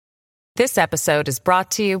This episode is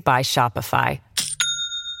brought to you by Shopify.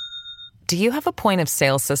 Do you have a point of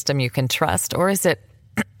sale system you can trust, or is it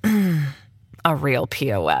a real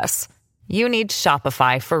POS? You need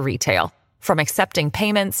Shopify for retail. From accepting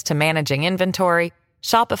payments to managing inventory,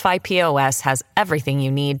 Shopify POS has everything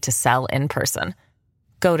you need to sell in person.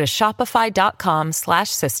 Go to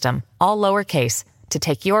shopify.com/system, all lowercase, to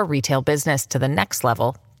take your retail business to the next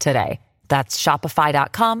level today. That's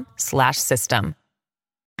shopify.com/system.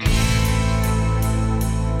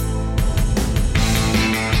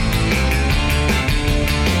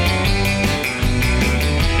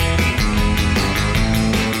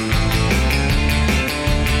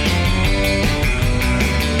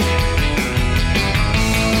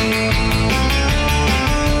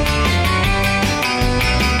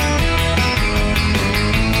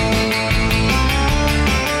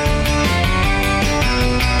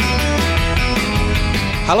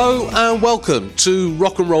 Hello and welcome to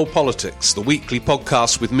Rock and Roll Politics, the weekly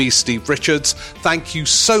podcast with me, Steve Richards. Thank you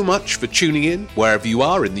so much for tuning in wherever you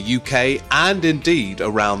are in the UK and indeed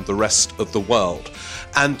around the rest of the world.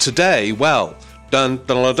 And today, well, dun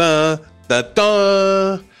dun dun dun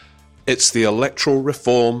dun, it's the Electoral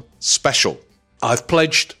Reform Special. I've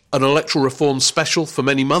pledged an Electoral Reform Special for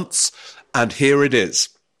many months, and here it is.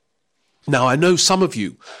 Now, I know some of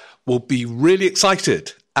you will be really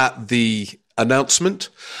excited at the announcement,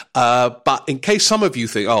 but in case some of you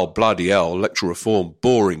think, oh, bloody hell, electoral reform,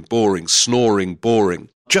 boring, snoring, boring,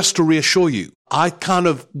 just to reassure you, I kind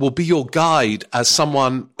of will be your guide as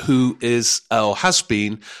someone who is or has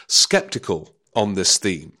been skeptical on this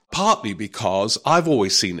theme. Partly because I've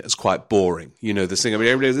always seen it as quite boring. You know, this thing, I mean,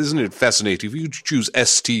 everybody, isn't it fascinating? If you choose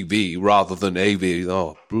STV rather than AV,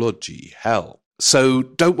 oh, bloody hell. So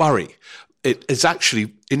don't worry. It is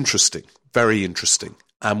actually interesting, very interesting,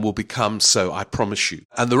 and will become so, I promise you.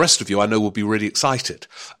 And the rest of you, I know, will be really excited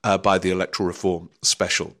by the Electoral Reform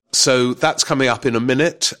Special. So that's coming up in a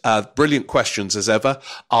minute. Brilliant questions as ever.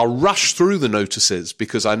 I'll rush through the notices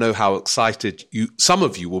because I know how excited some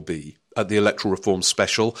of you will be at the Electoral Reform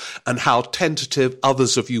Special and how tentative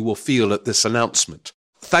others of you will feel at this announcement.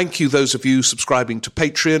 Thank you, those of you subscribing to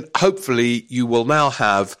Patreon. Hopefully, you will now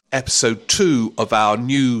have episode 2 of our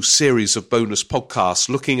new series of bonus podcasts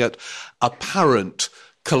looking at apparent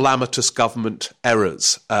calamitous government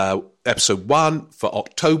errors. Episode 1 for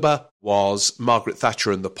October was Margaret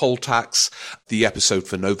Thatcher and the poll tax. The episode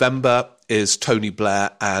for November is Tony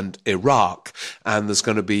Blair and Iraq. And there's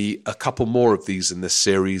going to be a couple more of these in this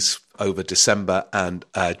series over December and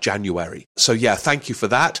January. So yeah, thank you for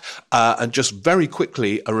that. And just very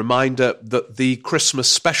quickly, a reminder that the Christmas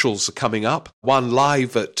specials are coming up. One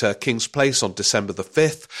live at King's Place on December the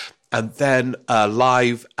 5th. And then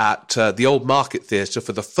live at the Old Market Theatre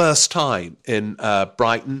for the first time in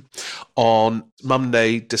Brighton on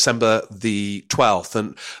Monday, December the 12th.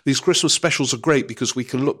 And these Christmas specials are great because we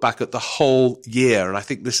can look back at the whole year. And I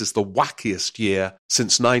think this is the wackiest year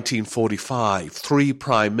since 1945. 3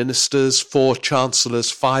 prime ministers, 4 chancellors,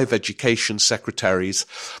 5 education secretaries.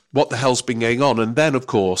 What the hell's been going on? And then, of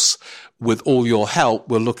course, with all your help,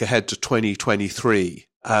 we'll look ahead to 2023.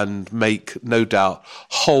 And make, no doubt,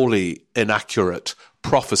 wholly inaccurate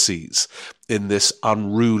prophecies in this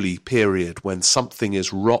unruly period when something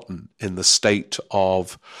is rotten in the state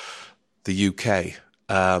of the UK.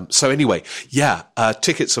 So anyway,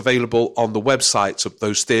 tickets available on the websites of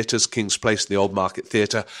those theatres, King's Place and the Old Market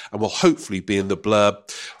Theatre, and will hopefully be in the blurb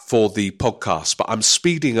for the podcast. But I'm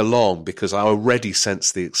speeding along because I already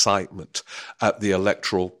sense the excitement at the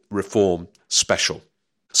Electoral Reform Special.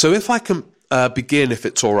 So if I can begin, if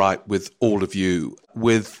it's all right with all of you,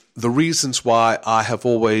 with the reasons why I have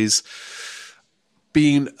always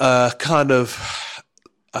been a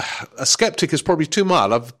skeptic is probably too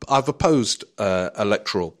mild. I've opposed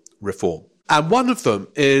electoral reform. And one of them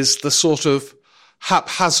is the sort of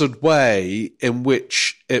haphazard way in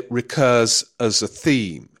which it recurs as a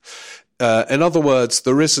theme. In other words,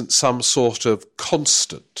 there isn't some sort of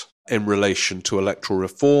constant in relation to electoral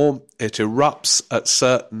reform. It erupts at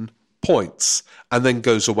certain points and then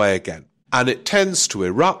goes away again. And it tends to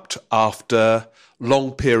erupt after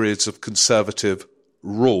long periods of conservative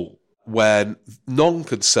rule, when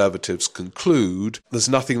non-conservatives conclude there's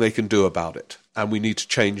nothing they can do about it and we need to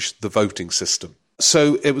change the voting system.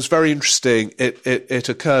 So it was very interesting. It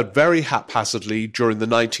occurred very haphazardly during the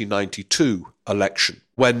 1992 election,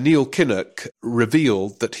 when Neil Kinnock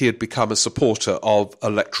revealed that he had become a supporter of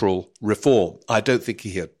electoral reform. I don't think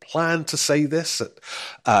he had planned to say this.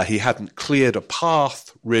 He hadn't cleared a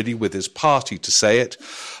path, really, with his party to say it,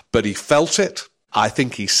 but he felt it. I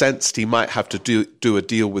think he sensed he might have to do a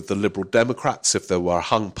deal with the Liberal Democrats if there were a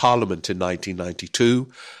hung parliament in 1992,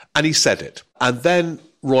 And he said it. And then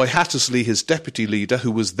Roy Hattersley, his deputy leader,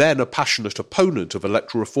 who was then a passionate opponent of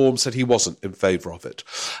electoral reform, said he wasn't in favour of it.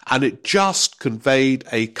 And it just conveyed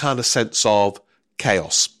a kind of sense of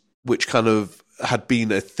chaos, which kind of had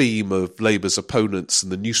been a theme of Labour's opponents in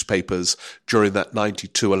the newspapers during that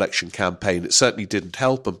 92 election campaign. It certainly didn't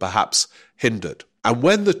help and perhaps hindered. And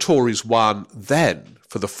when the Tories won then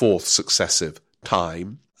for the fourth successive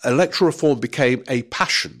time, electoral reform became a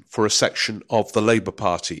passion for a section of the Labour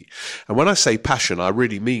Party. And when I say passion, I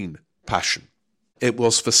really mean passion. It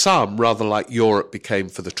was for some rather like Europe became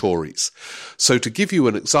for the Tories. So to give you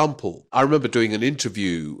an example, I remember doing an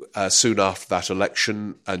interview soon after that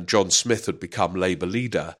election, and John Smith had become Labour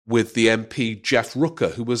leader, with the MP Jeff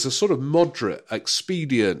Rooker, who was a sort of moderate,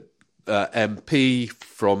 expedient MP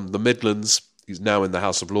from the Midlands. He's now in the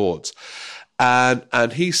House of Lords.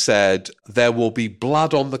 And he said, there will be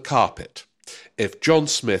blood on the carpet if John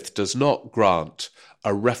Smith does not grant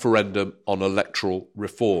a referendum on electoral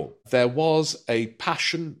reform. There was a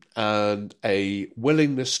passion and a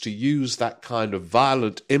willingness to use that kind of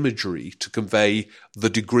violent imagery to convey the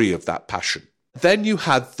degree of that passion. Then you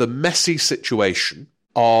had the messy situation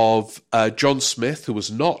of John Smith, who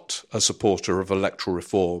was not a supporter of electoral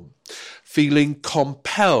reform, feeling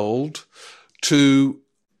compelled to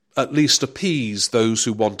at least appease those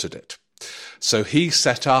who wanted it. So he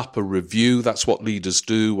set up a review. That's what leaders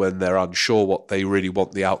do when they're unsure what they really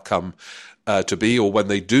want the outcome to be, or when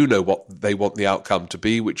they do know what they want the outcome to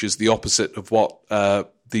be, which is the opposite of what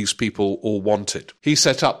these people all wanted. He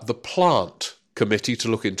set up the Plant Committee to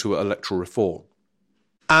look into electoral reform.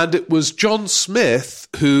 And it was John Smith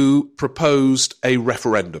who proposed a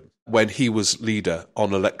referendum when he was leader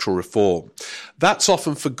on electoral reform. That's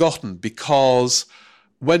often forgotten because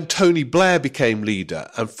when Tony Blair became leader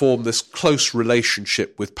and formed this close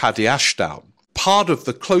relationship with Paddy Ashdown, part of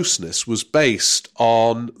the closeness was based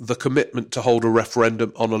on the commitment to hold a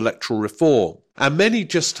referendum on electoral reform. And many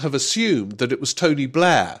just have assumed that it was Tony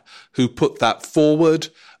Blair who put that forward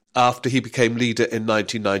after he became leader in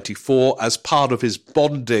 1994 as part of his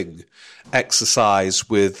bonding exercise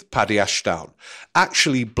with Paddy Ashdown.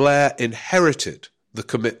 Actually, Blair inherited the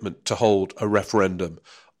commitment to hold a referendum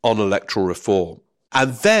on electoral reform.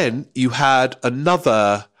 And then you had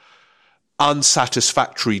another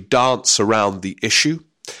unsatisfactory dance around the issue,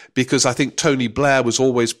 because I think Tony Blair was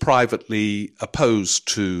always privately opposed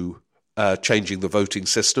to changing the voting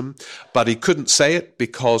system, but he couldn't say it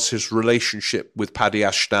because his relationship with Paddy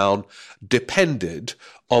Ashdown depended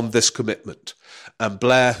on this commitment. And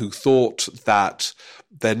Blair, who thought that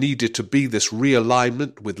there needed to be this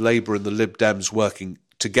realignment with Labour and the Lib Dems working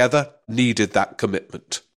together, needed that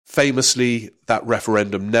commitment. Famously, that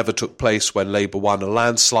referendum never took place when Labour won a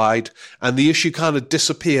landslide, and the issue kind of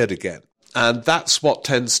disappeared again. And that's what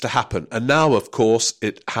tends to happen. And now, of course,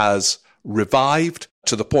 it has revived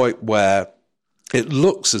to the point where it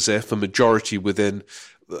looks as if a majority within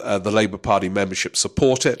the Labour Party membership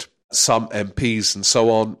support it, some MPs and so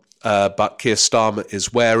on, but Keir Starmer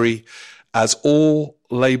is wary, as all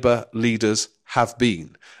Labour leaders have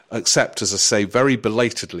been, except, as I say, very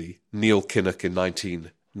belatedly, Neil Kinnock in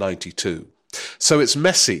 1992. So it's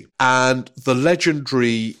messy. And the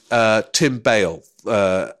legendary Tim Bale,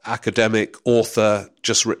 academic, author,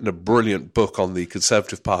 just written a brilliant book on the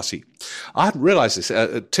Conservative Party. I hadn't realised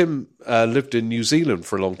this. Tim lived in New Zealand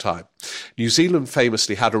for a long time. New Zealand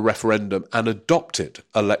famously had a referendum and adopted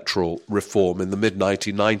electoral reform in the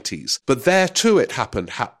mid-1990s. But there too it happened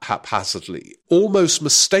haphazardly. Almost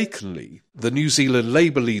mistakenly, the New Zealand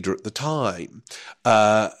Labour leader at the time,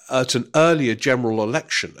 at an earlier general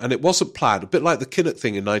election, and it wasn't planned, a bit like the Kinnock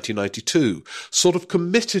thing in 1992, sort of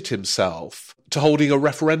committed himself to holding a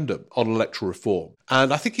referendum on electoral reform.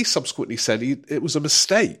 And I think he subsequently said it was a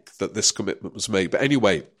mistake that this commitment was made. But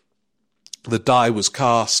anyway, the die was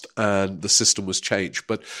cast and the system was changed.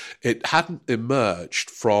 But it hadn't emerged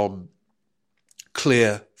from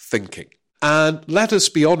clear thinking. And let us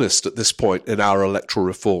be honest at this point in our electoral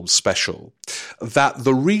reform special, that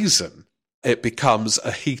the reason it becomes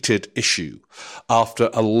a heated issue after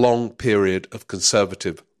a long period of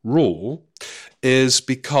Conservative rule is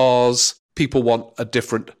because people want a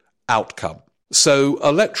different outcome. So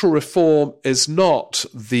electoral reform is not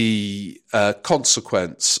the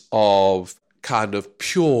consequence of kind of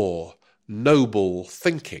pure, noble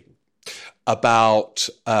thinking about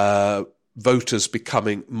voters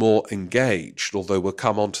becoming more engaged, although we'll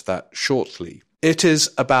come on to that shortly. It is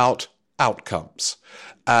about outcomes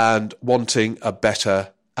and wanting a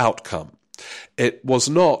better outcome. It was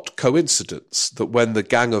not coincidence that when the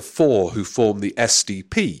Gang of Four who formed the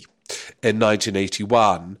SDP in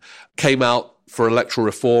 1981 came out for electoral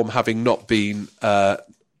reform, having not been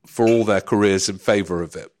for all their careers in favour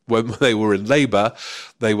of it. When they were in Labour,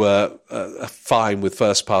 they were fine with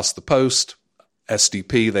first past the post.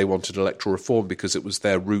 SDP, they wanted electoral reform because it was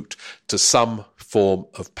their route to some form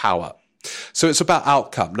of power. So it's about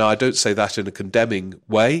outcome. Now, I don't say that in a condemning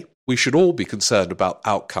way. We should all be concerned about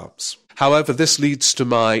outcomes. However, this leads to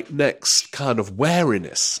my next kind of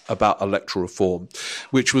wariness about electoral reform,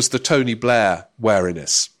 which was the Tony Blair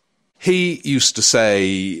wariness. He used to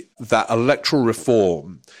say that electoral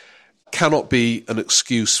reform cannot be an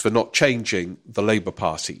excuse for not changing the Labour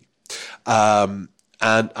Party.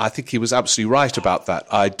 And I think he was absolutely right about that.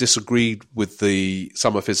 I disagreed with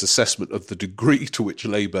some of his assessment of the degree to which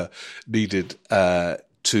Labour needed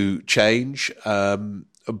to change,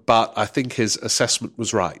 but I think his assessment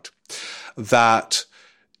was right. That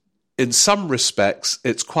in some respects,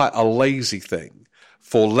 it's quite a lazy thing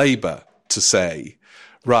for Labour to say,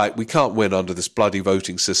 right, we can't win under this bloody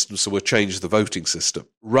voting system, so we'll change the voting system,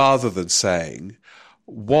 rather than saying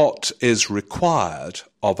what is required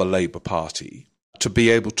of a Labour Party to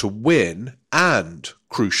be able to win and,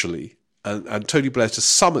 crucially, and Tony Blair to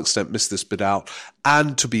some extent missed this bit out,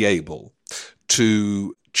 and to be able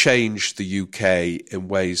to change the UK in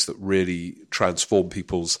ways that really transform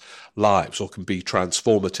people's lives or can be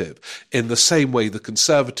transformative. In the same way the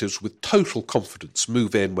Conservatives with total confidence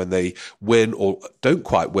move in when they win or don't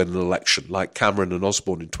quite win an election, like Cameron and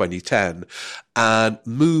Osborne in 2010, and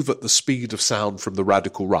move at the speed of sound from the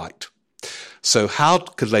radical right. So how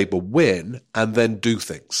could Labour win and then do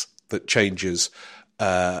things that changes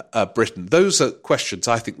Britain? Those are questions,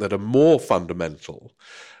 I think, that are more fundamental,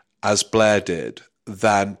 as Blair did,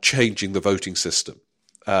 than changing the voting system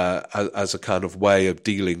as a kind of way of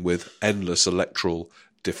dealing with endless electoral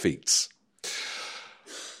defeats.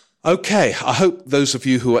 Okay, I hope those of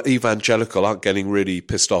you who are evangelical aren't getting really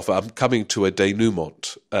pissed off. I'm coming to a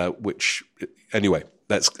denouement, which, anyway,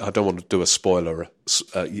 I don't want to do a spoiler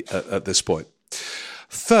at this point.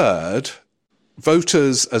 Third,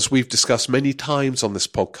 voters, as we've discussed many times on this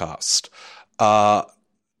podcast, are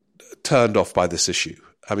turned off by this issue.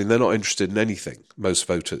 I mean, they're not interested in anything, most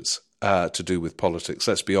voters, to do with politics.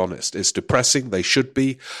 Let's be honest. It's depressing. They should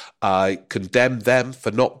be. I condemn them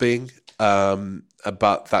for not being,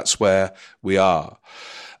 but that's where we are.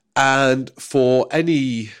 And for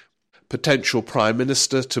any potential prime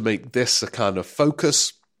minister to make this a kind of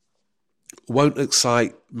focus won't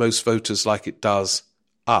excite most voters like it does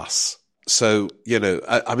us. So,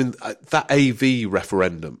 I mean, that AV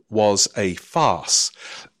referendum was a farce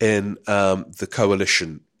in the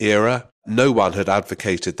coalition era. No one had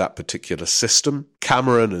advocated that particular system.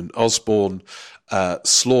 Cameron and Osborne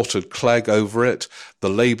slaughtered Clegg over it. The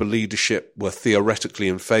Labour leadership were theoretically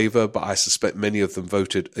in favour, but I suspect many of them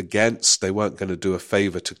voted against. They weren't going to do a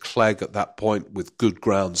favour to Clegg at that point, with good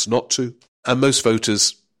grounds not to. And most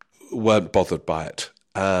voters weren't bothered by it.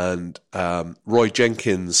 And Roy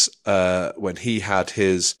Jenkins, when he had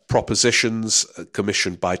his propositions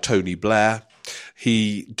commissioned by Tony Blair,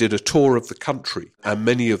 he did a tour of the country, and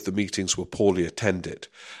many of the meetings were poorly attended.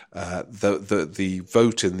 The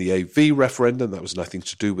vote in the AV referendum, that was nothing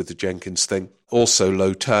to do with the Jenkins thing. Also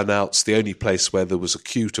low turnouts. The only place where there was a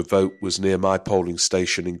queue to vote was near my polling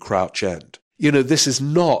station in Crouch End. This is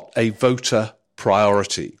not a voter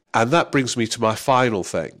priority. And that brings me to my final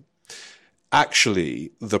thing.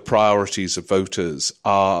 Actually, the priorities of voters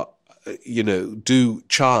are, do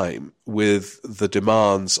chime with the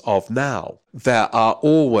demands of now. There are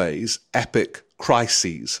always epic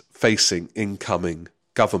crises facing incoming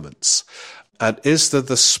governments. And is there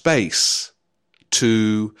the space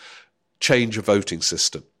to change a voting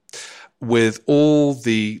system? With all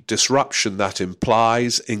the disruption that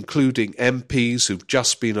implies, including MPs who've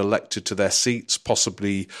just been elected to their seats,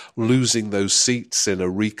 possibly losing those seats in a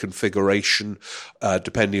reconfiguration,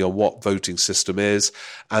 depending on what voting system is.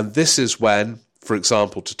 And this is when, for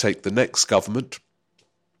example, to take the next government,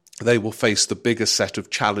 they will face the biggest set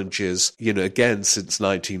of challenges, again, since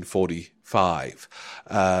 1945.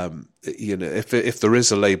 If there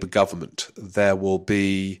is a Labour government, there will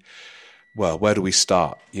be... Well, where do we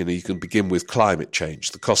start? You can begin with climate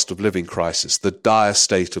change, the cost of living crisis, the dire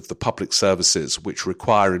state of the public services, which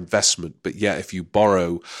require investment, but yet if you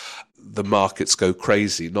borrow, the markets go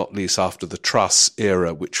crazy, not least after the Truss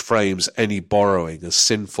era, which frames any borrowing as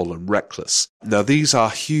sinful and reckless. Now, these are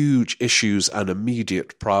huge issues and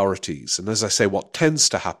immediate priorities. And as I say, what tends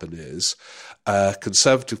to happen is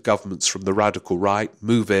Conservative governments from the radical right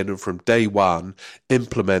move in and from day one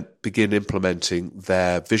begin implementing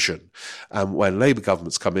their vision. And when Labour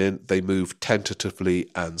governments come in, they move tentatively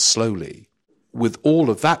and slowly. With all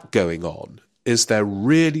of that going on, is there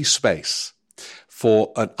really space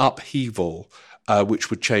for an upheaval which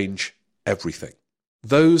would change everything.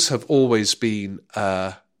 Those have always been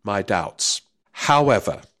my doubts.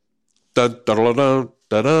 However,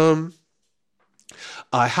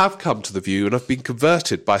 I have come to the view, and I've been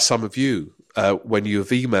converted by some of you when you have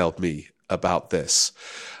emailed me about this,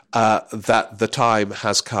 that the time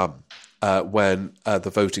has come when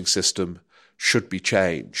the voting system should be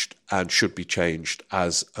changed, and should be changed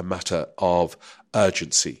as a matter of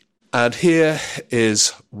urgency. And here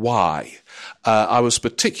is why. I was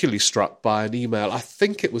particularly struck by an email, I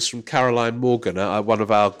think it was from Caroline Morgan, one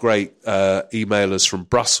of our great emailers from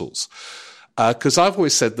Brussels, because I've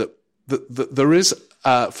always said that there is,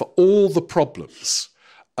 for all the problems,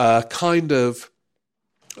 kind of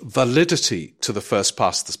validity to the first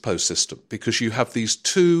past the post system, because you have these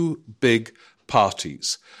two big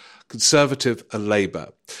parties, Conservative and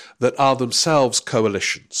Labour, that are themselves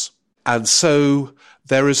coalitions. And so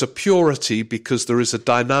there is a purity because there is a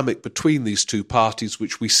dynamic between these two parties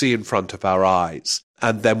which we see in front of our eyes,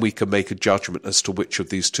 and then we can make a judgment as to which of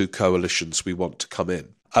these two coalitions we want to come in.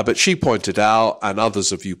 But she pointed out, and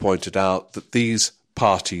others of you pointed out, that these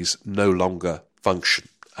parties no longer function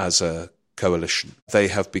as a coalition. They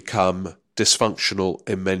have become dysfunctional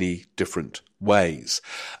in many different ways,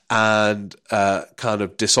 and kind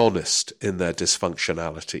of dishonest in their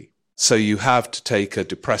dysfunctionality. So you have to take a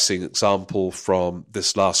depressing example from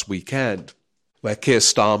this last weekend, where Keir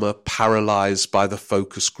Starmer, paralysed by the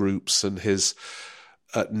focus groups and his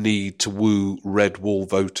need to woo red wall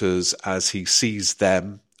voters as he sees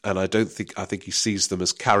them, and I think he sees them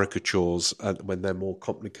as caricatures when they're more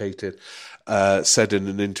complicated, said in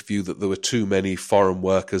an interview that there were too many foreign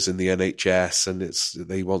workers in the NHS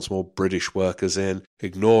and he wants more British workers in,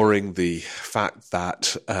 ignoring the fact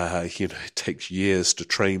that it takes years to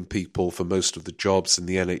train people for most of the jobs in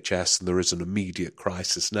the NHS, and there is an immediate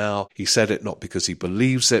crisis now. He said it not because he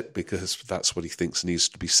believes it, because that's what he thinks needs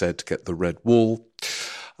to be said to get the red wall.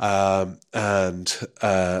 And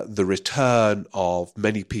the return of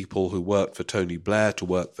many people who worked for Tony Blair to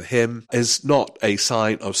work for him is not a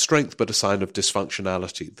sign of strength, but a sign of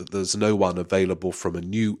dysfunctionality, that there's no one available from a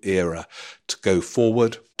new era to go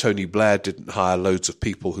forward. Tony Blair didn't hire loads of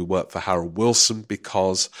people who worked for Harold Wilson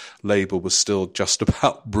because Labour was still just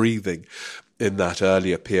about breathing in that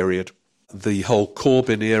earlier period. The whole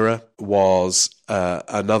Corbyn era was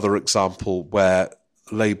another example where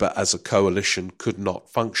Labour as a coalition could not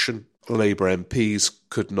function. Labour MPs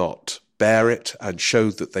could not bear it and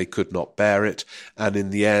showed that they could not bear it. And in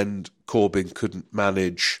the end, Corbyn couldn't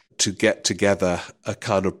manage to get together a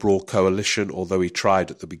kind of broad coalition, although he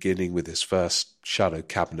tried at the beginning with his first shadow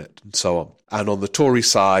cabinet and so on. And on the Tory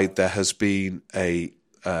side, there has been a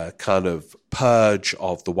kind of purge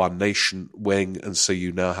of the One Nation wing, and so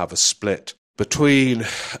you now have a split between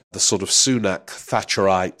the sort of Sunak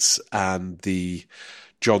Thatcherites and the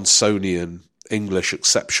Johnsonian English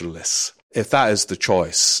exceptionalists. If that is the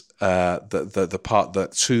choice, the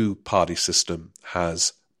two-party system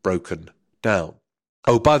has broken down.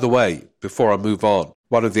 Oh, by the way, before I move on,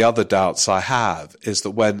 one of the other doubts I have is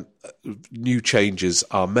that when new changes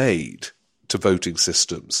are made to voting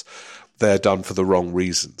systems, they're done for the wrong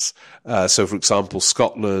reasons. So, for example,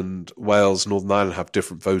 Scotland, Wales, Northern Ireland have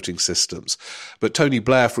different voting systems. But Tony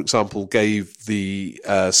Blair, for example, gave the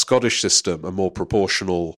Scottish system a more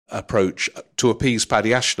proportional approach to appease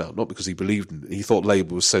Paddy Ashdown, not because he believed in it. He thought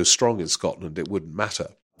Labour was so strong in Scotland it wouldn't matter.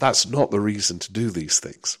 That's not the reason to do these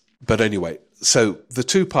things. But anyway, so the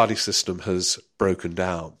two-party system has broken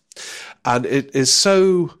down. And it is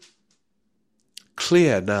so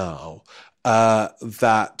clear now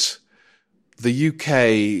that the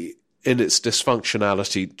UK, in its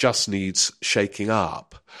dysfunctionality, just needs shaking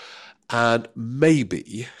up. And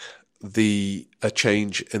maybe a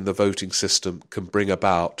change in the voting system can bring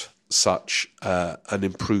about such an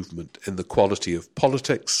improvement in the quality of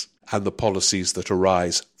politics and the policies that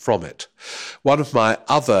arise from it. One of my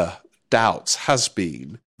other doubts has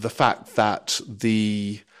been the fact that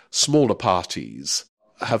the smaller parties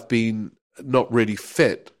have been not really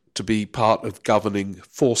fit to be part of governing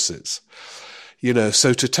forces.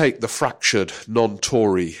 So to take the fractured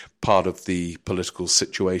non-Tory part of the political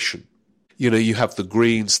situation, you have the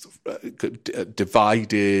Greens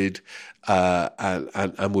divided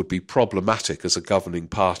and would be problematic as a governing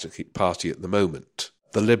party at the moment.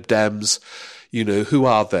 The Lib Dems, who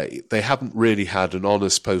are they? They haven't really had an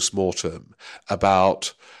honest post-mortem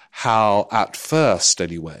about how, at first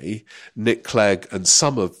anyway, Nick Clegg and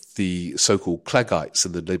some of the so-called Cleggites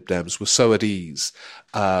in the Lib Dems were so at ease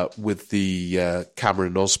with the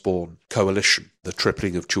Cameron-Osborne coalition, the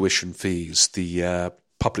tripling of tuition fees, the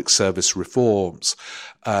public service reforms,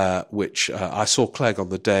 which I saw Clegg on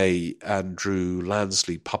the day Andrew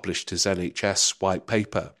Lansley published his NHS white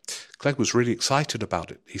paper. Clegg was really excited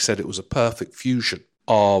about it. He said it was a perfect fusion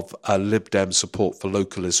of Lib Dem support for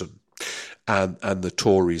localism and the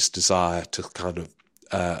Tories' desire to kind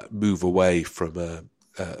of move away from a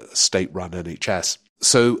state-run NHS.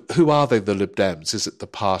 So who are they, the Lib Dems? Is it the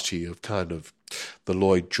party of kind of the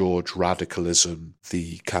Lloyd George radicalism,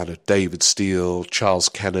 the kind of David Steele, Charles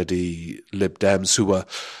Kennedy Lib Dems,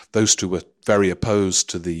 those two were very opposed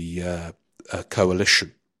to the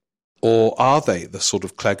coalition? Or are they the sort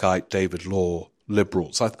of Cleggite David Law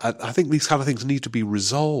liberals? I think these kind of things need to be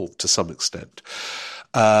resolved to some extent.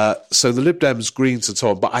 So the Lib Dems, Greens and so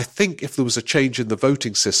on. But I think if there was a change in the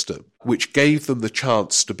voting system, which gave them the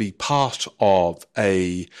chance to be part of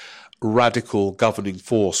a radical governing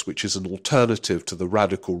force, which is an alternative to the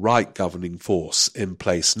radical right governing force in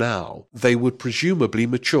place now, they would presumably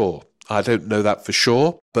mature. I don't know that for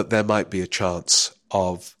sure, but there might be a chance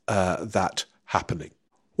of that happening.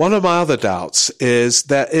 One of my other doubts is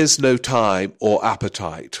there is no time or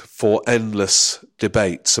appetite for endless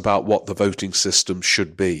debates about what the voting system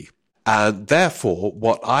should be. And therefore,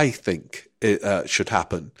 what I think should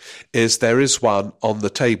happen is there is one on the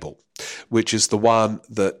table, which is the one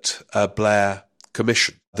that Blair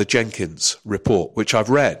commissioned, the Jenkins report, which I've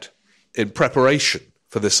read in preparation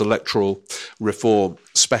for this electoral reform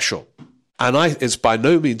special. And it's by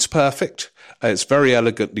no means perfect. It's very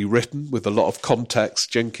elegantly written with a lot of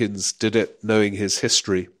context. Jenkins did it knowing his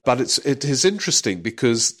history. But it is interesting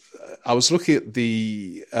because I was looking at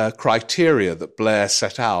the criteria that Blair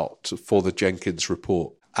set out for the Jenkins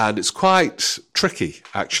report. And it's quite tricky,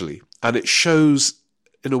 actually. And it shows,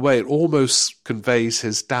 in a way, it almost conveys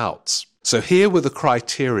his doubts. So here were the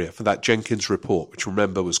criteria for that Jenkins report, which,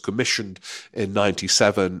 remember, was commissioned in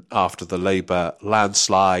 97 after the Labour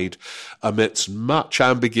landslide, amidst much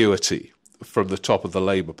ambiguity from the top of the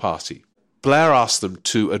Labour Party. Blair asked them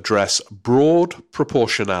to address broad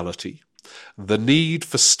proportionality, the need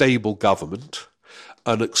for stable government,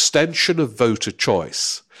 an extension of voter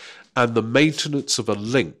choice, and the maintenance of a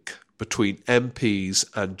link between MPs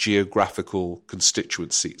and geographical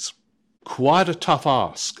constituencies. Quite a tough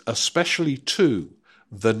ask, especially to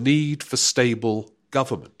the need for stable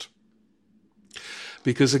government.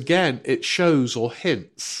 Because again, it shows or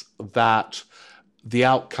hints that the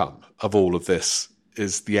outcome of all of this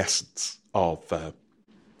is the essence of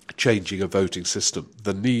changing a voting system,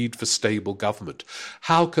 the need for stable government.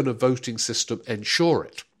 How can a voting system ensure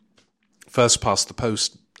it? First past the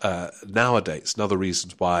post nowadays, and other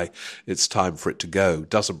reasons why it's time for it to go,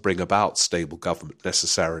 doesn't bring about stable government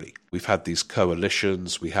necessarily. We've had these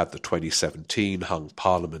coalitions, we had the 2017 hung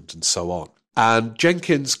parliament and so on. And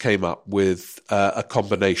Jenkins came up with a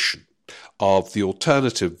combination of the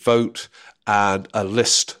alternative vote and a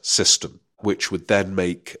list system, which would then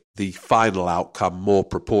make the final outcome more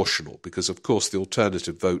proportional, because of course the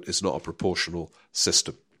alternative vote is not a proportional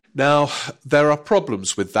system. Now, there are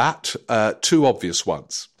problems with that, two obvious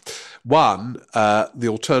ones. One, the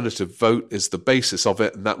alternative vote is the basis of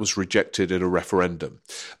it, and that was rejected in a referendum.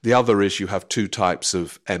 The other is you have two types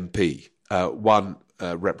of MP. One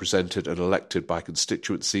represented and elected by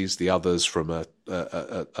constituencies, the others from a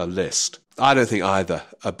list. I don't think either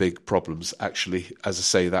are big problems, actually. As I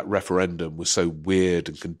say, that referendum was so weird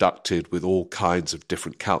and conducted with all kinds of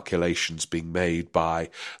different calculations being made by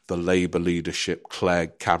the Labour leadership,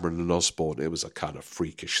 Clegg, Cameron and Osborne. It was a kind of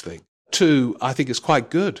freakish thing. Two, I think it's quite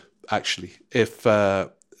good, actually, if a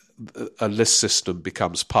list system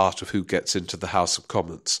becomes part of who gets into the House of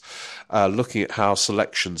Commons. Looking at how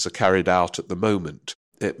selections are carried out at the moment,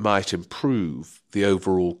 it might improve the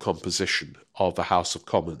overall composition of a House of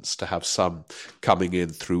Commons to have some coming in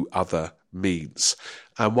through other means.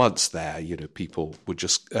 And once there, people would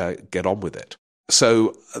just get on with it.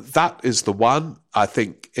 So that is the one. I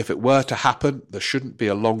think if it were to happen, there shouldn't be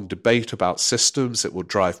a long debate about systems. It will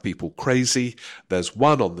drive people crazy. There's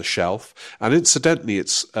one on the shelf. And incidentally,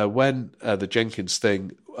 it's when the Jenkins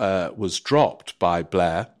thing was dropped by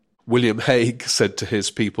Blair, William Hague said to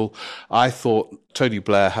his people, I thought Tony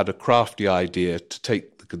Blair had a crafty idea to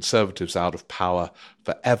take the Conservatives out of power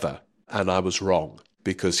forever. And I was wrong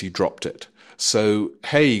because he dropped it. So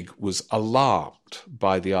Hague was alarmed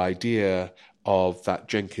by the idea of that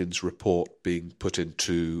Jenkins report being put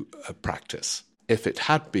into practice. If it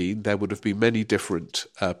had been, there would have been many different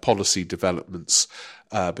policy developments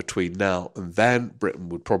between now and then. Britain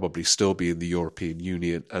would probably still be in the European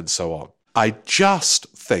Union and so on. I just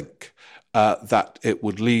think that it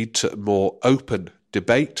would lead to more open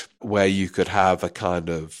debate where you could have a kind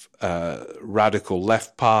of radical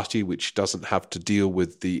left party which doesn't have to deal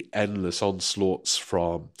with the endless onslaughts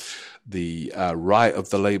from the right of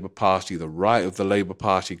the Labour Party. The right of the Labour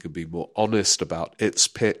Party could be more honest about its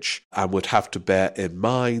pitch and would have to bear in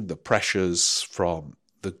mind the pressures from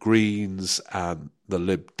the Greens and the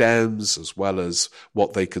Lib Dems, as well as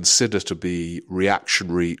what they consider to be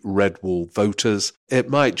reactionary red wall voters. It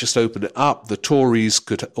might just open it up. The Tories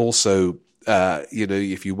could also,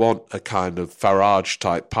 if you want a kind of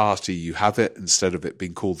Farage-type party, you have it, instead of it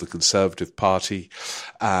being called the Conservative Party.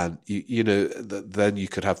 And, then you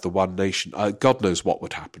could have the One Nation. God knows what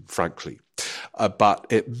would happen, frankly. But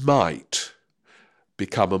it might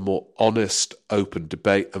become a more honest, open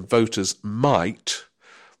debate, and voters might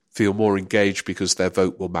feel more engaged because their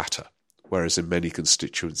vote will matter, whereas in many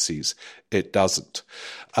constituencies it doesn't.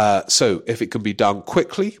 So if it can be done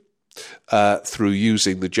quickly through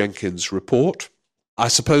using the Jenkins report, I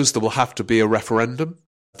suppose there will have to be a referendum.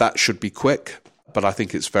 That should be quick, but I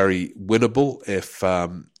think it's very winnable if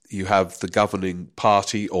you have the governing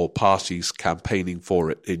party or parties campaigning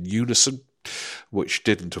for it in unison, which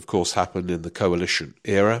didn't, of course, happen in the coalition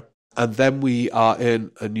era. And then we are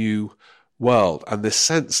in a new world, and this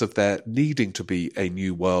sense of there needing to be a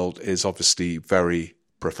new world is obviously very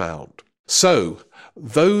profound. So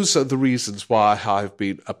those are the reasons why I've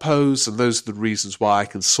been opposed, and those are the reasons why I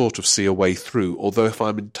can sort of see a way through, although if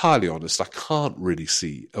I'm entirely honest, I can't really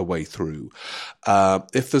see a way through.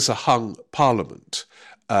 If there's a hung parliament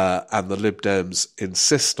and the Lib Dems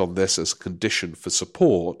insist on this as a condition for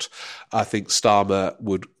support, I think Starmer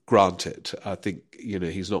would grant it. I think,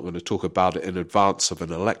 he's not going to talk about it in advance of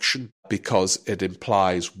an election because it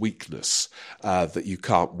implies weakness that you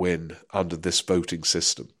can't win under this voting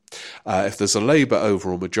system. If there's a Labour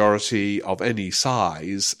overall majority of any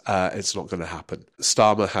size, it's not going to happen.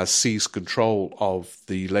 Starmer has seized control of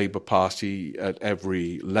the Labour Party at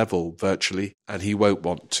every level, virtually, and he won't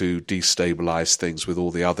want to destabilise things with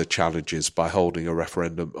all the other challenges by holding a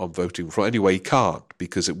referendum on voting reform. Anyway, he can't,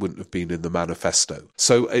 because it wouldn't have been in the manifesto.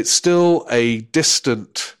 So it's still a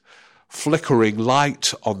distant, flickering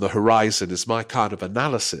light on the horizon is my kind of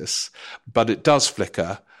analysis, but it does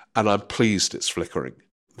flicker, and I'm pleased it's flickering.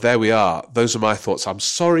 There we are. Those are my thoughts. I'm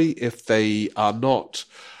sorry if they are not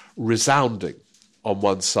resounding on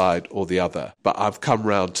one side or the other, but I've come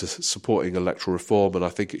round to supporting electoral reform, and I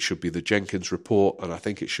think it should be the Jenkins report, and I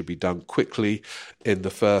think it should be done quickly in the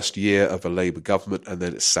first year of a Labour government, and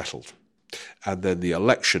then it's settled. And then the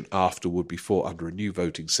election after would be fought under a new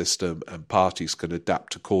voting system, and parties can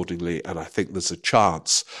adapt accordingly, and I think there's a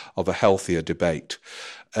chance of a healthier debate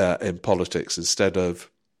in politics, instead of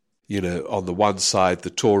on the one side, the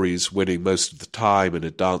Tories winning most of the time in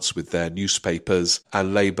a dance with their newspapers,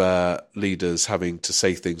 and Labour leaders having to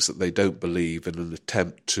say things that they don't believe in an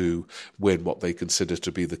attempt to win what they consider to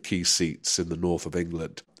be the key seats in the north of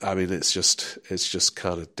England. I mean, it's just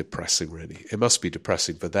kind of depressing, really. It must be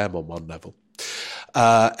depressing for them on one level.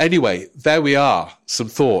 Anyway, there we are. Some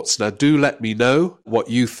thoughts. Now, do let me know what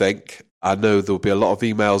you think. I know there'll be a lot of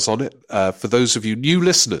emails on it. For those of you new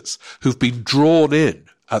listeners who've been drawn in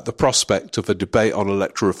at the prospect of a debate on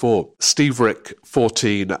electoral reform,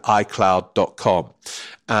 steverick14icloud.com.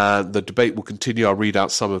 And the debate will continue. I'll read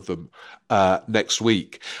out some of them next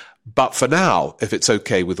week. But for now, if it's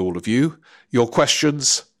okay with all of you, your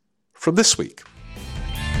questions from this week.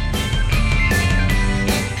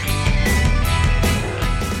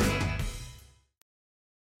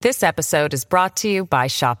 This episode is brought to you by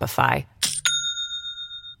Shopify.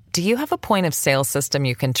 Do you have a point of sale system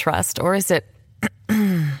you can trust, or is it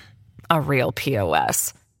a real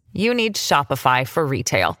POS? You need Shopify for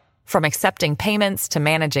retail. From accepting payments to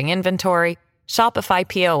managing inventory, Shopify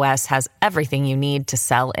POS has everything you need to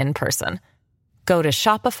sell in person. Go to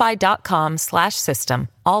shopify.com/system,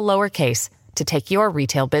 all lowercase, to take your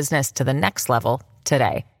retail business to the next level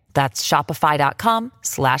today. That's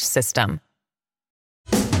shopify.com/system.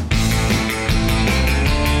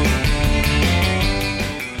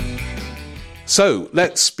 So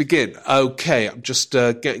let's begin. Okay, I'm just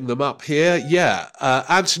getting them up here.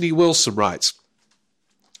 Anthony Wilson writes,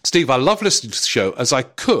 Steve, I love listening to the show as I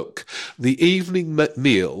cook the evening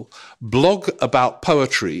meal, blog about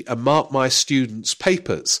poetry, and mark my students'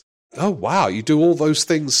 papers. Oh, wow, you do all those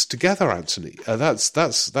things together, Anthony. That's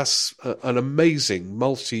an amazing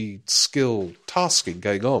multi-skill tasking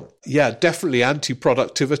going on. Yeah, definitely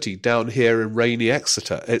anti-productivity down here in rainy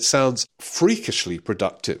Exeter. It sounds freakishly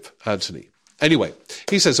productive, Anthony. Anyway,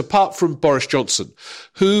 he says, apart from Boris Johnson,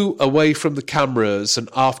 who, away from the cameras and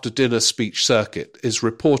after-dinner speech circuit, is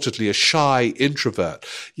reportedly a shy introvert.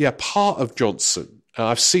 Yeah, part of Johnson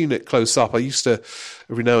I've seen it close up. I used to,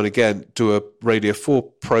 every now and again, do a Radio 4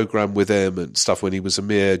 program with him and stuff when he was a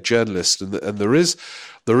mere journalist. And there is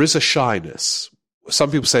a shyness.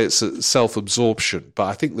 Some people say it's a self-absorption, but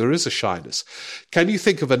I think there is a shyness. Can you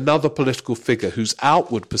think of another political figure whose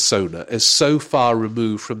outward persona is so far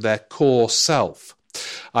removed from their core self?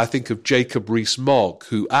 I think of Jacob Rees-Mogg,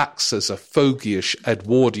 who acts as a fogyish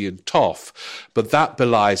Edwardian toff, but that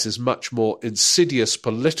belies his much more insidious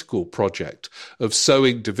political project of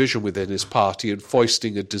sowing division within his party and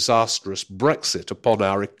foisting a disastrous Brexit upon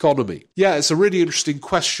our economy. Yeah, it's a really interesting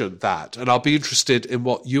question, that, and I'll be interested in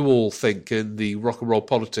what you all think in the Rock and Roll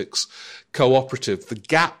Politics Cooperative. The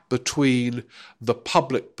gap between the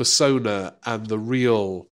public persona and the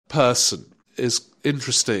real person is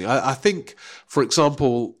interesting. I think, for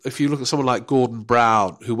example, if you look at someone like Gordon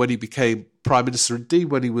Brown, who when he became Prime Minister,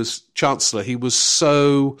 indeed when he was Chancellor, he was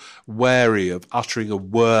so wary of uttering a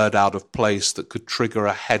word out of place that could trigger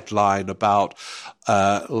a headline about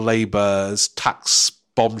Labour's tax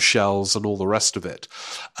bombshells and all the rest of it.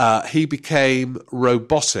 He became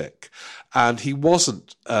robotic. And he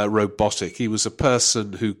wasn't robotic. He was a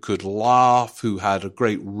person who could laugh, who had a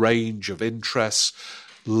great range of interests,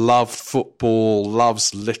 loved football,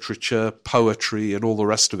 loves literature, poetry, and all the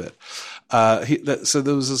rest of it. So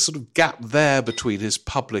there was a sort of gap there between his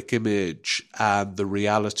public image and the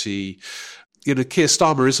reality. You know, Keir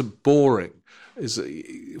Starmer isn't boring,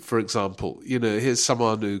 for example. You know, here's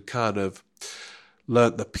someone who kind of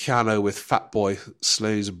learnt the piano with Fatboy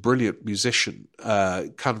Slim. He's a brilliant musician,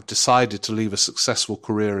 kind of decided to leave a successful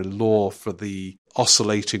career in law for the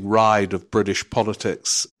oscillating ride of British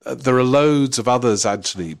politics. There are loads of others,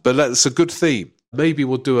 Anthony, but it's a good theme. Maybe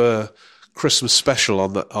we'll do a Christmas special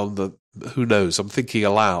on the who knows, I'm thinking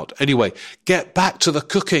aloud. Anyway, get back to the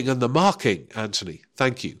cooking and the marking, Anthony.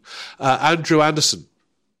 Thank you. Andrew Anderson.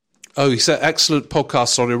 Oh, he said, excellent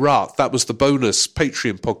podcast on Iraq. That was the bonus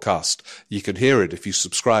Patreon podcast. You can hear it if you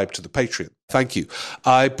subscribe to the Patreon. Thank you.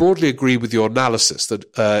 I broadly agree with your analysis that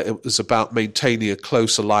it was about maintaining a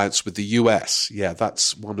close alliance with the US. Yeah,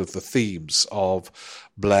 that's one of the themes of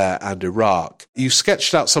Blair and Iraq. You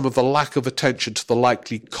sketched out some of the lack of attention to the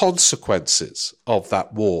likely consequences of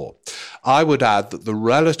that war. I would add that the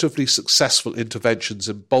relatively successful interventions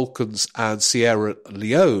in Balkans and Sierra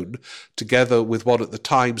Leone, together with what at the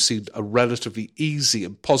time seemed a relatively easy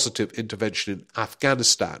and positive intervention in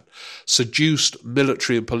Afghanistan, seduced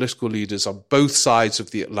military and political leaders on both sides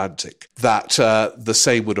of the Atlantic. That the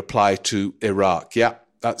same would apply to Iraq. Yeah,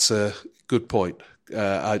 that's a good point.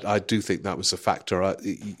 I do think that was a factor.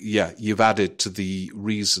 You've added to the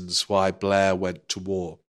reasons why Blair went to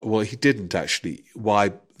war. Well, he didn't actually.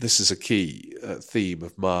 Why? This is a key theme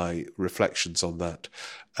of my reflections on that.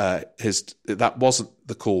 That wasn't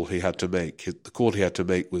the call he had to make. The call he had to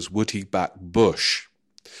make was, would he back Bush,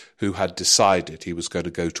 who had decided he was going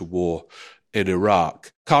to go to war in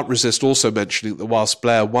Iraq? Can't resist also mentioning that whilst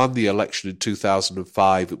Blair won the election in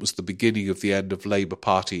 2005, it was the beginning of the end of Labour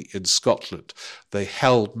Party in Scotland. They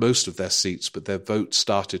held most of their seats, but their vote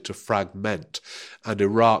started to fragment, and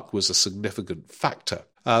Iraq was a significant factor.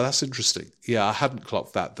 That's interesting. Yeah, I hadn't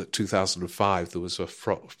clocked that 2005 there was a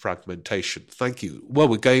fragmentation. Thank you. Well,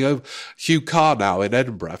 we're going over Hugh Carr now in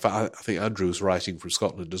Edinburgh. I think Andrew was writing from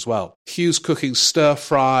Scotland as well. Hugh's cooking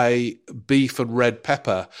stir-fry beef and red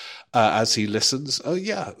pepper as he listens. Oh,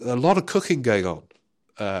 yeah, a lot of cooking going on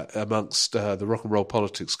amongst the Rock and Roll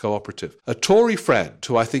Politics Cooperative. A Tory friend,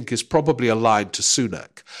 who I think is probably aligned to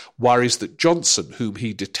Sunak, worries that Johnson, whom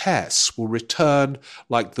he detests, will return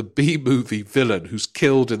like the B-movie villain who's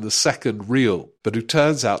killed in the second reel, but who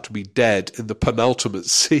turns out to be dead in the penultimate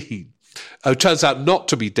scene. Turns out not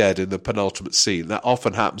to be dead in the penultimate scene. That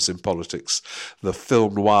often happens in politics, the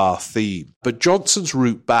film noir theme. But Johnson's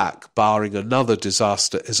route back, barring another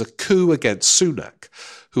disaster, is a coup against Sunak,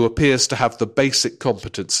 who appears to have the basic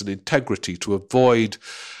competence and integrity to avoid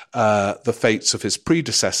the fates of his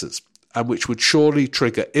predecessors, and which would surely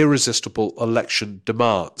trigger irresistible election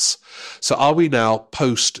demands. So are we now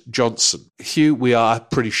post-Johnson? Hugh, we are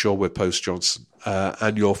pretty sure we're post-Johnson.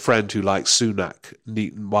 And your friend who likes Sunak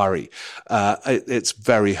needn't worry. It's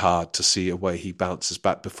very hard to see a way he bounces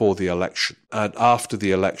back before the election. And after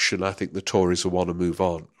the election, I think the Tories will want to move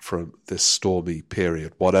on from this stormy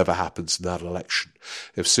period, whatever happens in that election.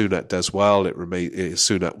 If Sunak does well,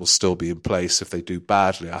 Sunak will still be in place. If they do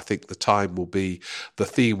badly, I think the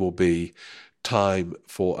theme will be time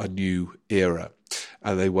for a new era,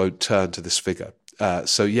 and they won't turn to this figure.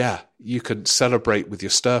 So yeah, you can celebrate with your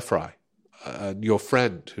stir fry. And your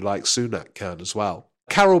friend who likes Sunak can as well.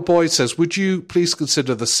 Carol Boyd says, would you please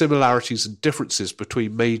consider the similarities and differences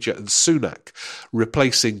between Major and Sunak,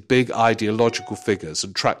 replacing big ideological figures,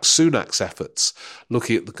 and track Sunak's efforts,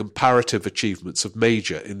 looking at the comparative achievements of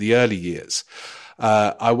Major in the early years?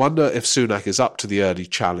 I wonder if Sunak is up to the early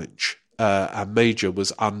challenge, and Major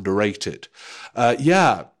was underrated.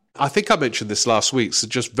 I think I mentioned this last week, so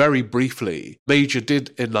just very briefly, Major did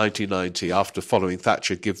in 1990, after following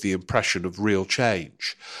Thatcher, give the impression of real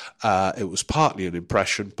change. It was partly an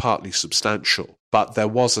impression, partly substantial, but there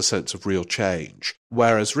was a sense of real change.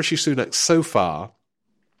 Whereas Rishi Sunak so far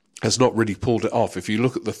has not really pulled it off. If you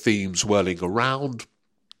look at the themes whirling around,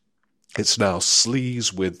 it's now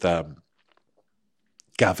sleaze with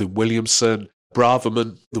Gavin Williamson.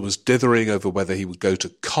 Braverman, there was dithering over whether he would go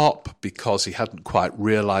to COP because he hadn't quite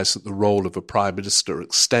realised that the role of a Prime Minister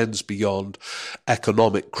extends beyond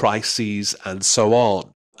economic crises and so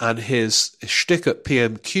on. And his shtick at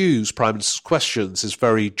PMQs, Prime Minister's Questions, is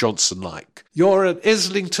very Johnson-like. You're an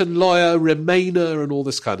Islington lawyer, Remainer, and all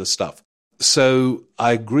this kind of stuff. So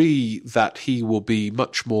I agree that he will be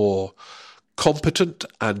much more competent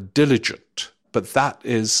and diligent, but that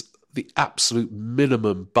is the absolute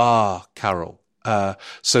minimum bar, Carol.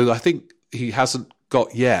 So I think he hasn't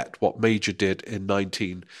got yet what Major did in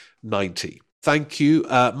 1990. Thank you.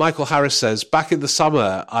 Michael Harris says, back in the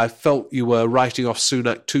summer, I felt you were writing off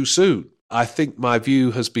Sunak too soon. I think my view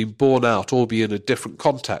has been borne out, albeit in a different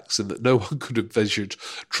context, in that no one could envisage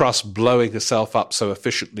Truss blowing herself up so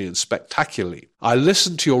efficiently and spectacularly. I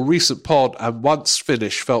listened to your recent pod and once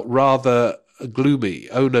finished felt rather gloomy.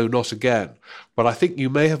 Oh no, not again. But I think you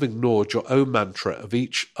may have ignored your own mantra of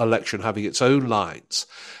each election having its own lines,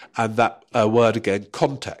 and that word again,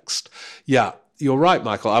 context. Yeah, you're right,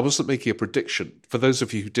 Michael. I wasn't making a prediction. For those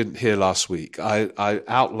of you who didn't hear last week, I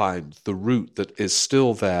outlined the route that is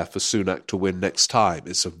still there for Sunak to win next time.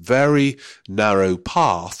 It's a very narrow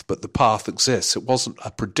path, but the path exists. It wasn't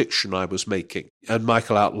a prediction I was making. And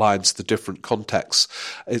Michael outlines the different contexts.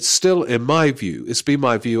 It's still, in my view, it's been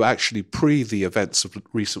my view actually pre the events of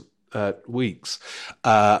recent weeks,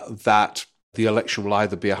 that the election will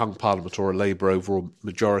either be a hung parliament or a Labour overall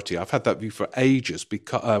majority. I've had that view for ages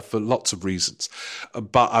because, for lots of reasons.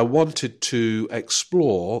 But I wanted to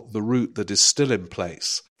explore the route that is still in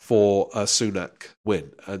place for a Sunak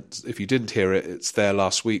win. And if you didn't hear it, it's there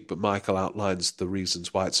last week, but Michael outlines the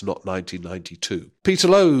reasons why it's not 1992. Peter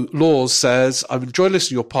Laws says, I've enjoyed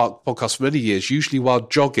listening to your podcast for many years, usually while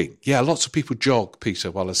jogging. Yeah, lots of people jog,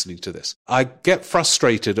 Peter, while listening to this. I get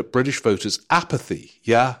frustrated at British voters' apathy.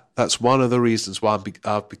 Yeah, that's one of the reasons why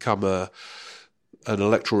I've become an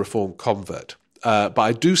electoral reform convert. But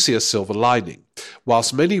I do see a silver lining.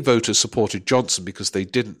 Whilst many voters supported Johnson because they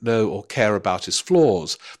didn't know or care about his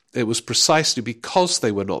flaws, it was precisely because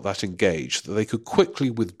they were not that engaged that they could quickly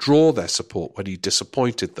withdraw their support when he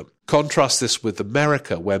disappointed them. Contrast this with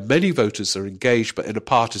America, where many voters are engaged but in a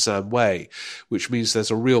partisan way, which means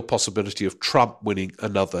there's a real possibility of Trump winning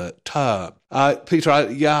another term. Peter,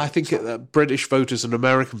 I think British voters and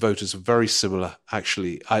American voters are very similar,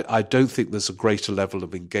 actually. I don't think there's a greater level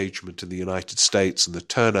of engagement in the United States, and the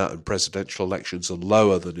turnout in presidential elections are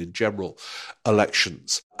lower than in general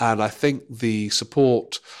elections. And I think the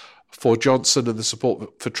support for Johnson and the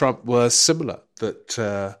support for Trump were similar,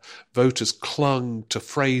 that voters clung to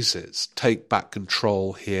phrases, take back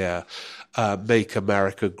control here, make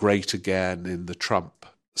America great again in the Trump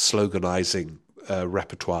sloganizing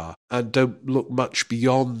repertoire, and don't look much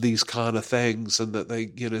beyond these kind of things, and that they,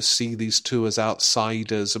 see these two as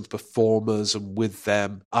outsiders and performers, and with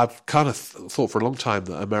them. I've kind of thought for a long time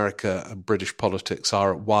that America and British politics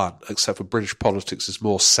are at one, except for British politics is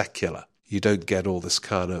more secular. You don't get all this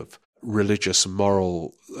kind of religious and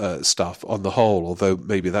moral stuff on the whole, although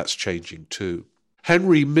maybe that's changing too.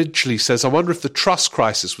 Henry Midgley says, I wonder if the Truss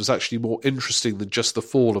crisis was actually more interesting than just the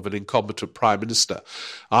fall of an incompetent Prime Minister.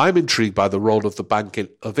 I'm intrigued by the role of the Bank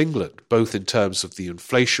of England, both in terms of the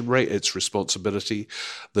inflation rate, its responsibility,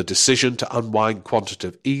 the decision to unwind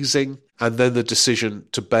quantitative easing, and then the decision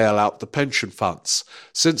to bail out the pension funds.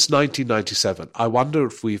 Since 1997, I wonder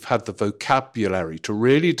if we've had the vocabulary to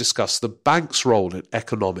really discuss the bank's role in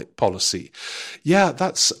economic policy. Yeah,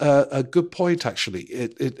 that's a good point,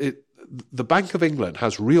 actually. The Bank of England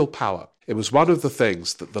has real power. It was one of the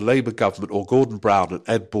things that the Labour government, or Gordon Brown and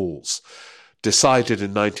Ed Balls, decided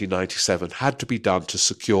in 1997 had to be done to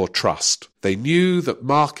secure trust. They knew that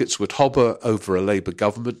markets would hover over a Labour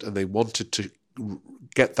government, and they wanted to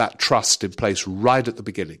get that trust in place right at the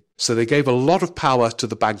beginning. So they gave a lot of power to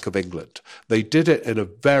the Bank of England. They did it in a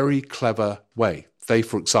very clever way. They,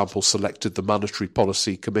 for example, selected the Monetary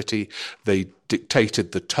Policy Committee. They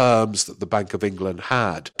dictated the terms that the Bank of England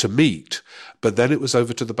had to meet, but then it was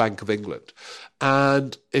over to the Bank of England.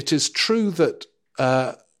 And it is true that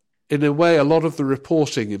in a way, a lot of the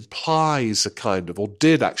reporting implies a kind of, or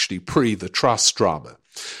did actually pre the Truss drama,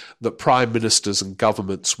 that prime ministers and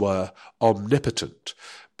governments were omnipotent.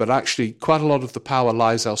 But actually, quite a lot of the power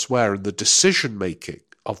lies elsewhere, and the decision-making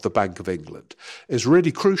of the Bank of England is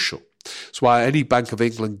really crucial. That's why any Bank of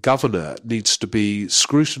England governor needs to be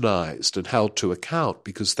scrutinised and held to account,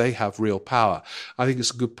 because they have real power. I think it's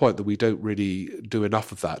a good point that we don't really do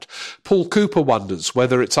enough of that. Paul Cooper wonders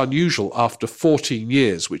whether it's unusual after 14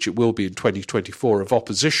 years, which it will be in 2024, of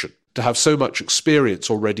opposition, to have so much experience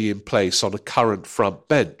already in place on a current front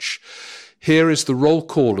bench. Here is the roll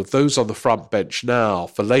call of those on the front bench now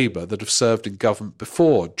for Labour that have served in government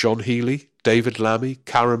before: John Healey, David Lammy,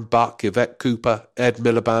 Karen Buck, Yvette Cooper, Ed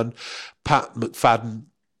Miliband, Pat McFadden,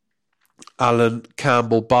 Alan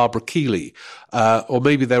Campbell, Barbara Keeley, or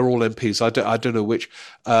maybe they're all MPs. I don't know which.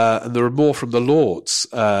 And there are more from the Lords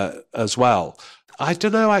as well. I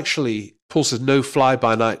don't know, actually. Paul says no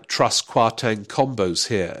fly-by-night Truss Kwarteng combos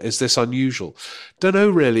here. Is this unusual? Don't know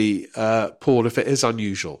really, Paul, if it is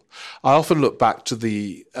unusual. I often look back to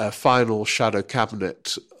the final shadow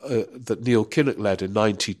cabinet that Neil Kinnock led in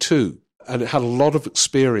 92, and it had a lot of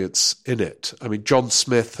experience in it. I mean, John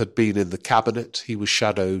Smith had been in the cabinet. He was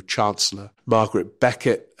shadow chancellor. Margaret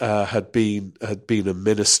Beckett had been a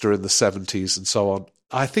minister in the 70s and so on.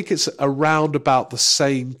 I think it's around about the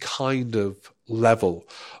same kind of level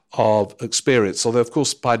of experience, although, of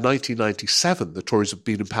course, by 1997, the Tories had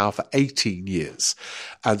been in power for 18 years.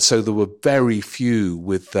 And so there were very few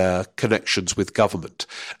with connections with government.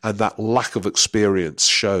 And that lack of experience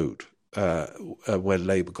showed when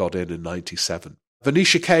Labour got in 97.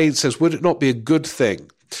 Venetia Kane says, would it not be a good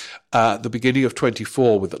thing at the beginning of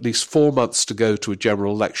 24, with at least 4 months to go to a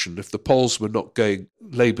general election, if the polls were not going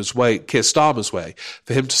Labour's way, Keir Starmer's way,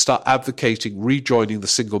 for him to start advocating rejoining the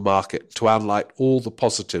single market, to highlight all the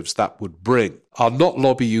positives that would bring? I'll not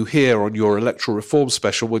lobby you here on your electoral reform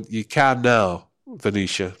special. Well, you can now,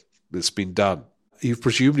 Venetia. It's been done. You've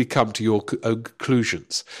presumably come to your own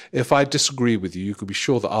conclusions. If I disagree with you, you can be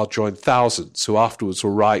sure that I'll join thousands who afterwards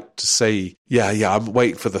will write to say, yeah, I'm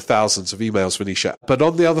waiting for the thousands of emails, Venetia. But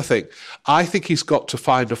on the other thing, I think he's got to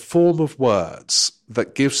find a form of words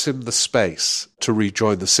that gives him the space to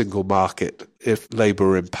rejoin the single market if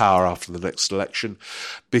Labour are in power after the next election,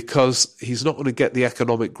 because he's not going to get the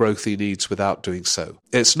economic growth he needs without doing so.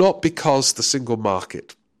 It's not because the single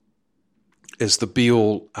market is the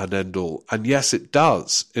be-all and end-all. And yes, it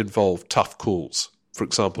does involve tough calls, for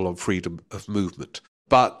example, on freedom of movement.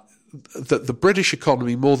 But the British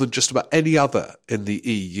economy, more than just about any other in the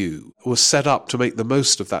EU, was set up to make the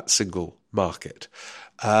most of that single market.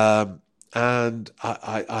 And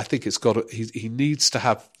I think he needs to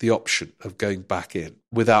have the option of going back in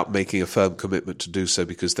without making a firm commitment to do so,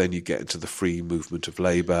 because then you get into the free movement of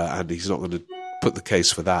labour, and he's not going to put the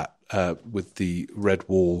case for that with the Red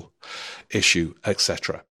Wall issue,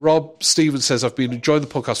 etc. Rob Stevens says, I've been enjoying the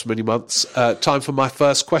podcast for many months. Time for my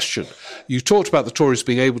first question. You talked about the Tories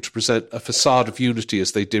being able to present a facade of unity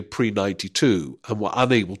as they did pre-92 and were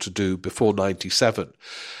unable to do before 97,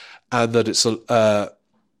 and that it's a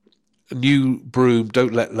new broom,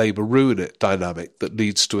 don't let Labour ruin it dynamic that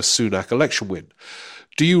leads to a Sunak election win.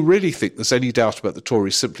 Do you really think there's any doubt about the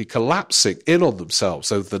Tories simply collapsing in on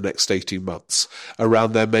themselves over the next 18 months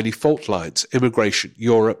around their many fault lines: immigration,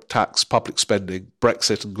 Europe, tax, public spending,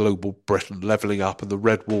 Brexit and global Britain levelling up, and the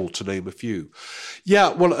Red Wall, to name a few? Yeah,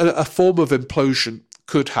 well, a form of implosion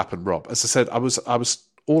could happen, Rob. As I said,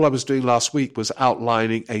 all I was doing last week was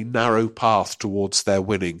outlining a narrow path towards their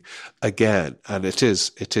winning again, and it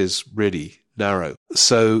is really narrow.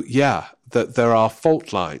 So, yeah, that there are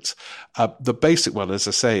fault lines. The basic one, as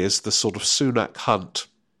I say, is the sort of Sunak Hunt,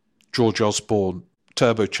 George Osborne,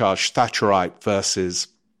 turbocharged Thatcherite versus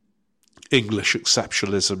English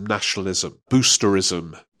exceptionalism, nationalism,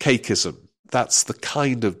 boosterism, cakeism. That's the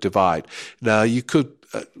kind of divide. Now, you could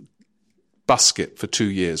busk it for 2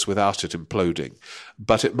 years without it imploding,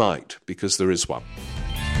 but it might, because there is one.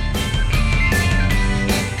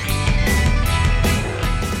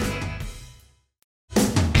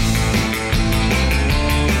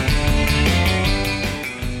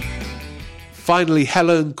 Finally,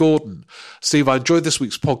 Helen Gordon. Steve, I enjoyed this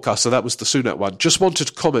week's podcast, so that was the Sunak one. Just wanted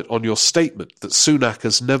to comment on your statement that Sunak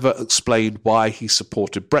has never explained why he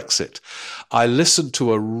supported Brexit. I listened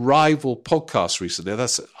to a rival podcast recently.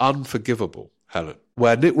 That's unforgivable. Helen,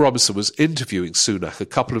 where Nick Robinson was interviewing Sunak a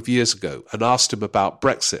couple of years ago and asked him about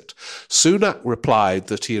Brexit. Sunak replied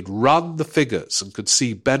that he had run the figures and could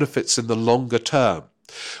see benefits in the longer term,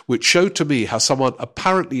 which showed to me how someone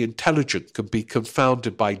apparently intelligent can be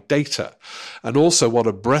confounded by data, and also what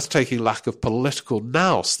a breathtaking lack of political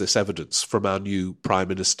nous this evidence from our new Prime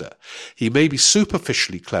Minister. He may be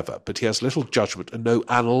superficially clever, but he has little judgment and no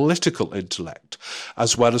analytical intellect,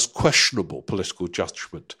 as well as questionable political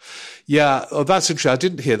judgment. Yeah, that's interesting. I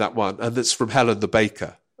didn't hear that one, and it's from Helen the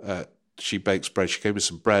baker. She bakes bread. She gave me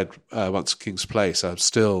some bread once at King's Place. I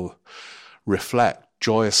still reflect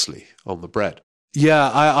joyously on the bread.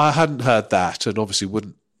 Yeah, I hadn't heard that, and obviously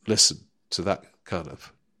wouldn't listen to that kind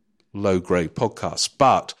of low-grade podcast.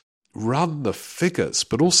 But run the figures,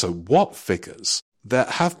 but also what figures? There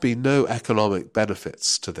have been no economic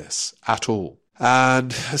benefits to this at all.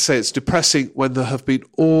 And I say it's depressing when there have been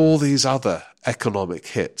all these other economic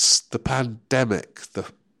hits, the pandemic, the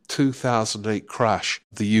 2008 crash,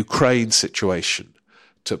 the Ukraine situation,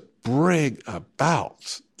 to bring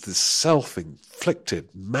about the self-inflicted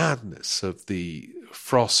madness of the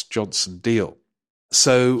Frost-Johnson deal.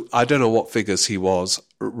 So I don't know what figures he was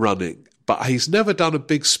running, but he's never done a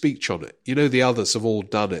big speech on it. You know, the others have all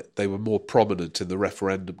done it. They were more prominent in the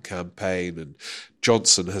referendum campaign, and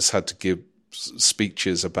Johnson has had to give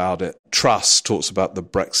speeches about it. Truss talks about the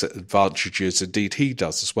Brexit advantages. Indeed, he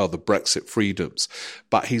does as well, the Brexit freedoms.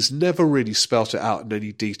 But he's never really spelt it out in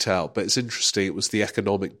any detail. But it's interesting. It was the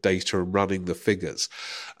economic data and running the figures.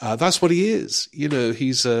 That's what he is. You know,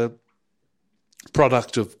 he's a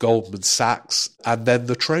product of Goldman Sachs and then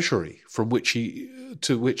the Treasury,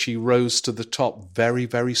 to which he rose to the top very,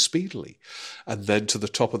 very speedily, and then to the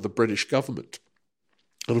top of the British government.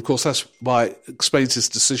 And of course, that's why it explains his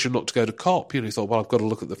decision not to go to COP. You know, he thought, well, I've got to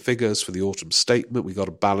look at the figures for the autumn statement. We've got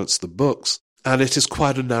to balance the books. And it is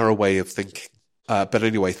quite a narrow way of thinking. But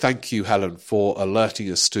anyway, thank you, Helen, for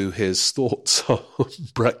alerting us to his thoughts on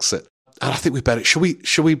Brexit. And I think we better, should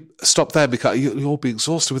we stop there? Because you'll be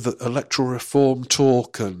exhausted with the electoral reform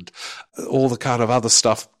talk and all the kind of other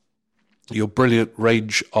stuff. Your brilliant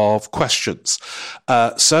range of questions.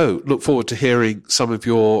 So look forward to hearing some of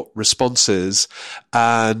your responses.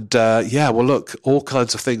 And well, look, all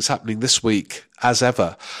kinds of things happening this week as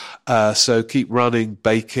ever. So keep running,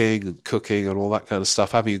 baking and cooking and all that kind of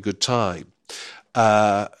stuff, having a good time.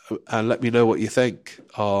 And let me know what you think.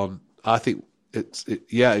 I think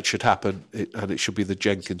it should happen, and it should be the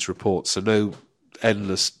Jenkins report. So no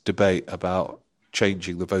endless debate about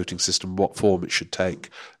changing the voting system, what form it should take.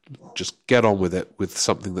 Just get on with it with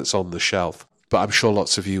something that's on the shelf. But I'm sure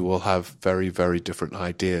lots of you will have very, very different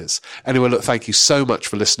ideas. Anyway, look, thank you so much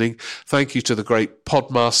for listening. Thank you to the great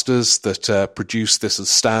podmasters that produce this and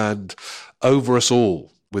stand over us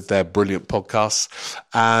all with their brilliant podcasts.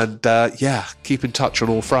 And keep in touch on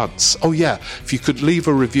all fronts. Oh yeah, if you could leave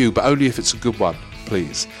a review, but only if it's a good one,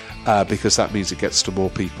 please, because that means it gets to more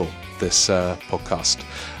people, this podcast.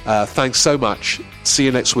 Thanks so much. See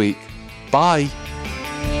you next week. Bye.